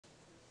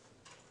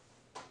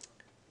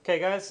Okay,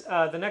 guys,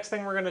 the next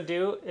thing we're going to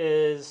do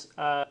is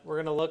we're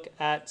going to look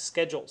at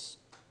schedules.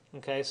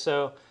 Okay,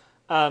 so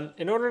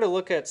in order to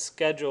look at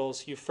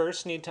schedules, you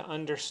first need to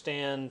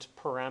understand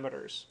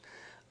parameters.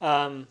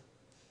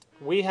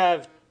 We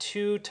have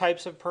two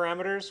types of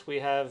parameters. We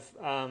have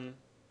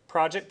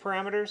project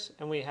parameters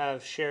and we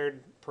have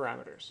shared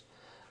parameters.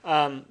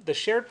 The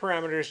shared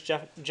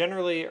parameters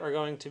generally are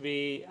going to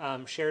be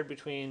shared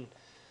between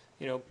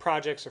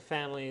projects or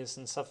families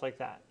and stuff like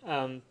that.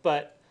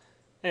 But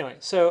anyway,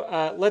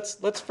 so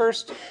let's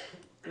first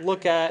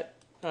look at,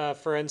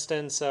 for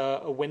instance,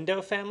 a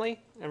window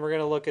family, and we're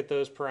going to look at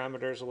those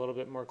parameters a little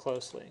bit more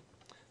closely.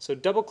 So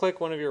double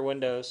click one of your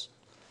windows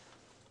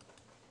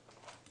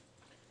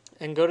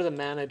and go to the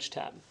Manage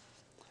tab.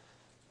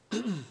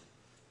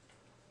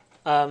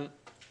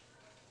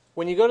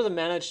 When you go to the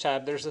Manage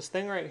tab, there's this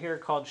thing right here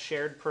called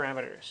Shared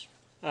Parameters.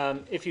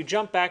 If you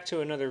jump back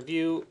to another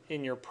view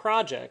in your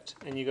project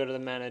and you go to the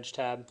Manage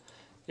tab,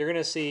 you're going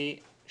to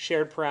see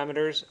Shared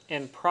Parameters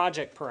and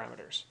Project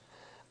Parameters.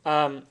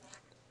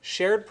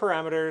 Shared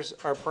parameters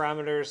are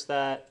parameters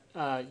that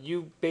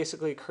you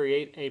basically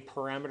create a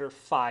parameter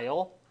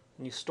file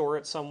and you store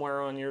it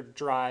somewhere on your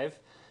drive,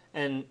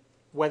 and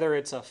whether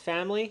it's a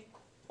family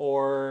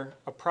or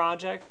a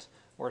project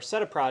or a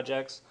set of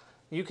projects,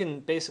 you can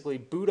basically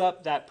boot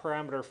up that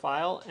parameter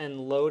file and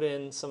load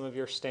in some of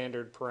your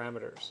standard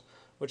parameters,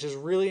 which is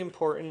really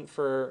important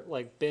for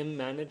like BIM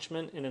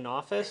management in an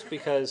office,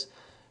 because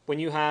when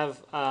you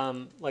have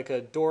like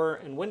a door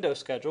and window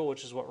schedule,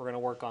 which is what we're going to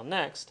work on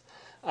next,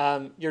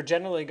 you're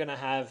generally going to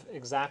have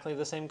exactly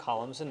the same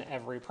columns in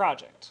every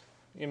project.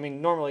 I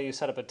mean, normally you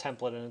set up a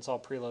template and it's all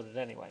preloaded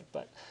anyway,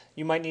 but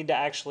you might need to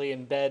actually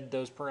embed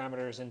those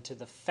parameters into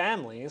the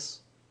families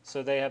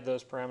so they have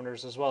those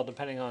parameters as well,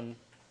 depending on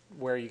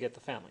where you get the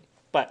family.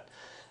 But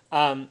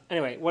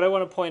anyway, what I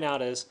want to point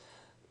out is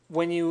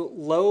when you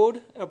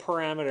load a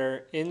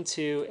parameter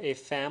into a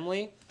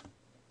family,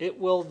 it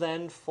will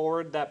then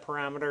forward that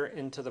parameter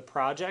into the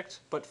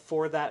project, but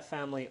for that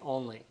family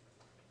only.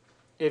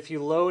 If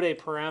you load a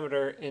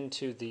parameter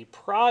into the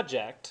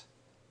project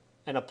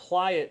and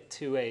apply it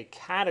to a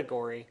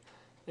category,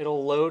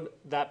 it'll load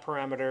that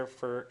parameter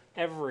for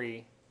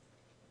every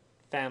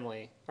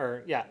family,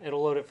 or yeah,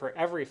 it'll load it for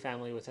every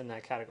family within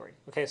that category.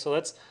 Okay, so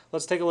let's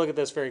take a look at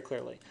this very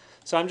clearly.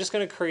 So I'm just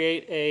going to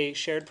create a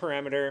shared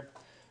parameter,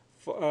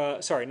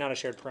 sorry, not a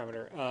shared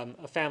parameter,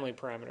 a family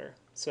parameter.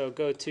 So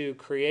go to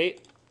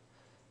Create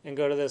and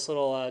go to this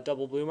little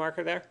double blue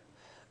marker there.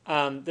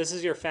 This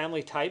is your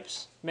family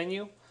types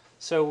menu.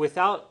 So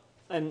without,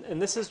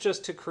 and this is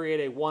just to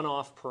create a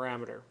one-off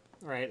parameter,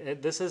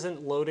 right? This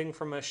isn't loading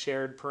from a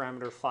shared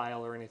parameter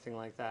file or anything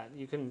like that.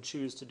 You can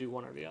choose to do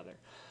one or the other.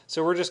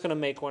 So we're just going to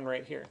make one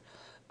right here.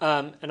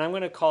 And I'm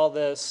going to call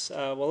this,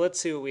 well, let's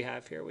see what we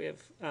have here. We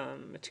have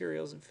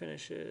materials and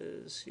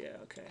finishes. Yeah,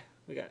 okay.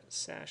 We got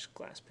sash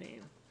glass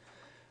pane.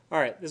 All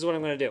right, this is what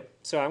I'm going to do.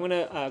 So I'm going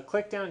to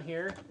click down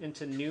here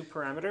into New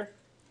Parameter.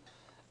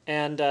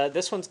 And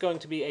this one's going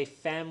to be a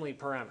family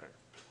parameter.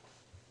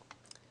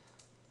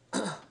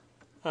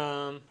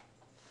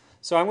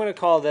 So I'm going to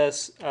call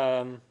this,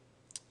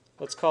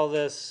 let's call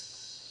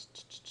this,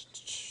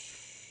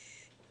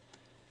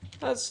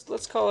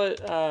 let's call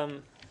it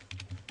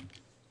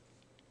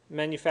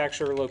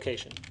manufacturer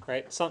location,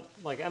 right? Some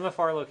like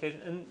MFR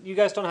location. And you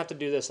guys don't have to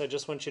do this. I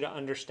just want you to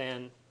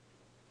understand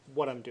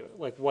what I'm doing,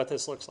 like what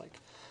this looks like.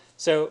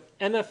 So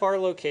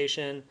MFR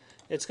location,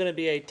 it's going to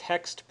be a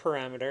text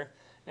parameter,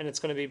 and it's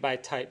going to be by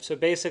type. So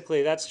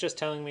basically that's just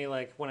telling me,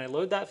 like, when I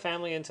load that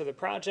family into the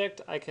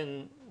project, I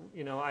can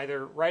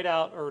either write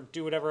out or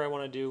do whatever I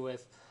want to do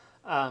with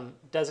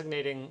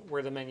designating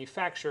where the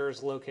manufacturer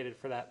is located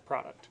for that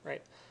product,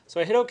 right? So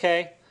I hit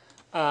OK,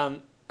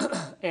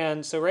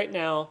 and so right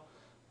now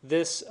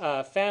this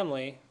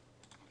family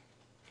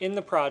in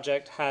the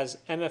project has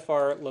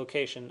MFR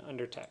location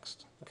under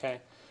text, okay?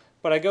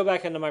 But I go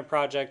back into my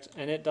project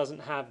and it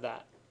doesn't have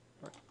that.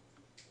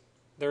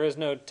 There is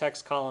no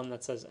text column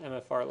that says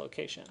MFR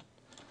location.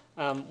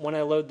 When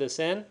I load this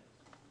in,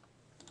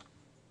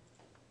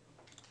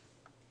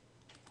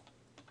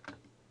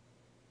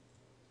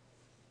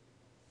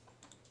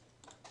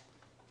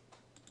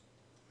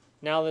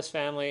 now this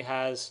family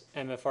has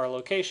MFR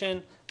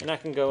location, and I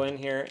can go in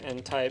here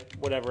and type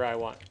whatever I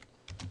want.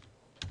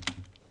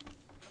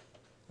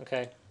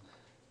 Okay.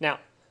 Now,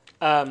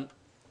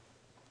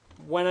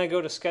 when I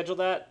go to schedule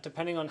that,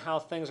 depending on how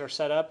things are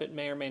set up, it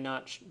may or may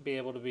not be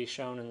able to be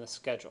shown in the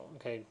schedule.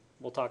 Okay,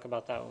 we'll talk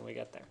about that when we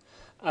get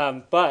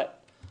there.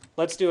 But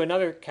let's do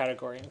another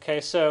category.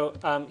 Okay, so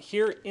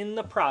here in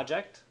the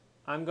project,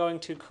 I'm going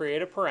to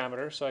create a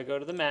parameter. So I go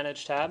to the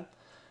Manage tab.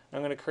 I'm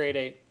going to create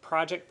a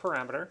project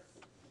parameter.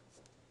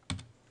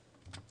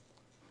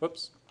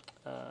 Whoops,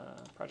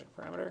 project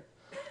parameter.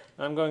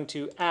 I'm going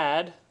to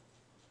add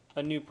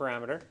a new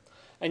parameter.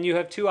 And you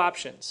have two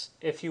options.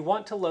 If you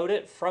want to load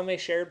it from a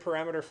shared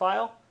parameter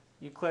file,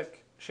 you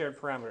click shared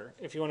parameter.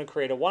 If you want to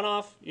create a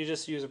one-off, you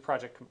just use a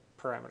project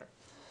parameter.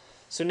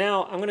 So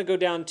now I'm going to go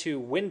down to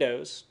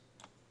Windows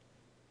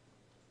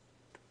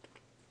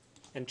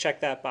and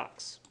check that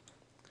box.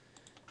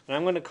 And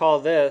I'm going to call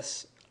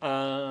this,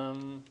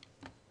 we'll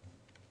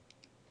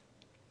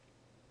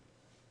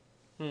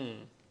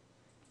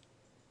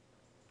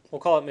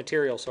call it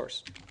material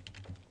source.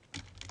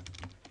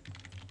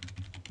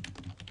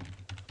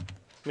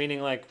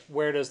 Meaning like,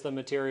 where does the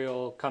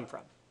material come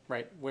from,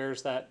 right?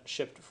 Where's that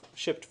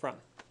shipped from?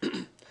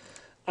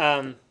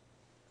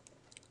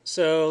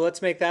 So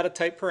let's make that a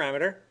type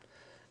parameter.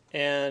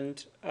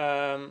 And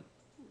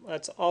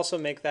let's also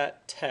make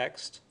that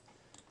text.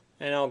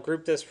 And I'll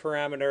group this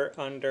parameter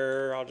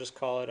under, I'll just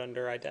call it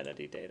under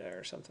identity data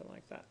or something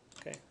like that.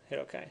 Okay, hit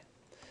OK.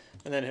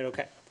 And then hit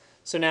OK.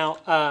 So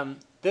now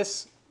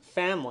this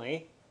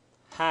family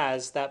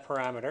has that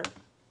parameter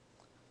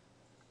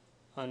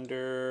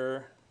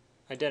under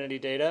identity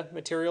data,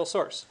 material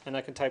source. And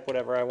I can type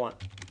whatever I want.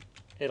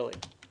 Italy.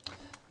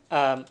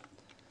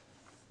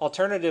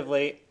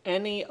 Alternatively,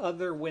 any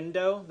other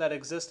window that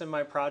exists in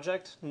my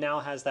project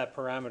now has that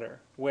parameter.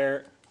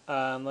 Where,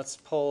 let's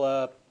pull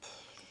up,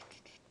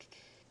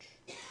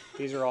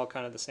 these are all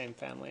kind of the same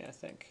family, I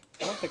think.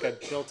 I don't think I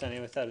built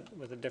any with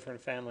a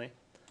different family.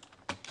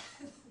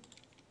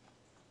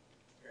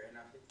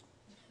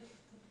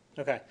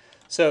 Okay,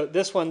 so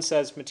this one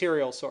says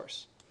material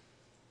source.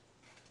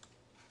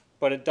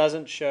 But it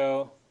doesn't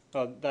show,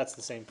 oh, that's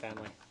the same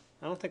family.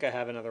 I don't think I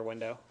have another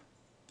window.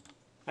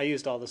 I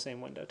used all the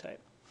same window type.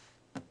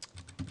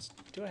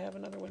 Do I have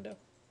another window?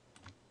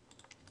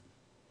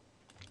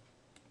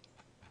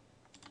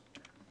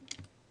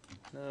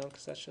 No,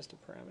 because that's just a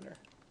parameter.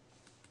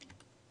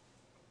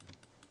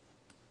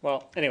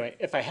 Well, anyway,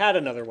 if I had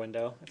another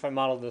window, if I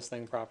modeled this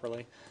thing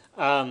properly,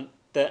 the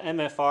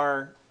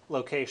MFR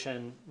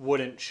location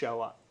wouldn't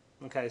show up.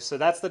 Okay, so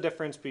that's the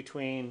difference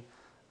between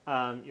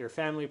your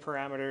family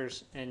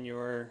parameters and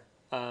your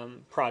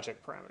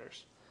project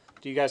parameters.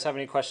 Do you guys have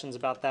any questions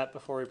about that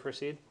before we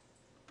proceed?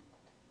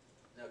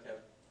 No,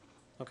 Kevin.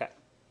 Okay.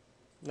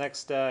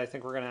 Next, I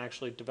think we're going to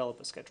actually develop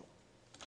a schedule.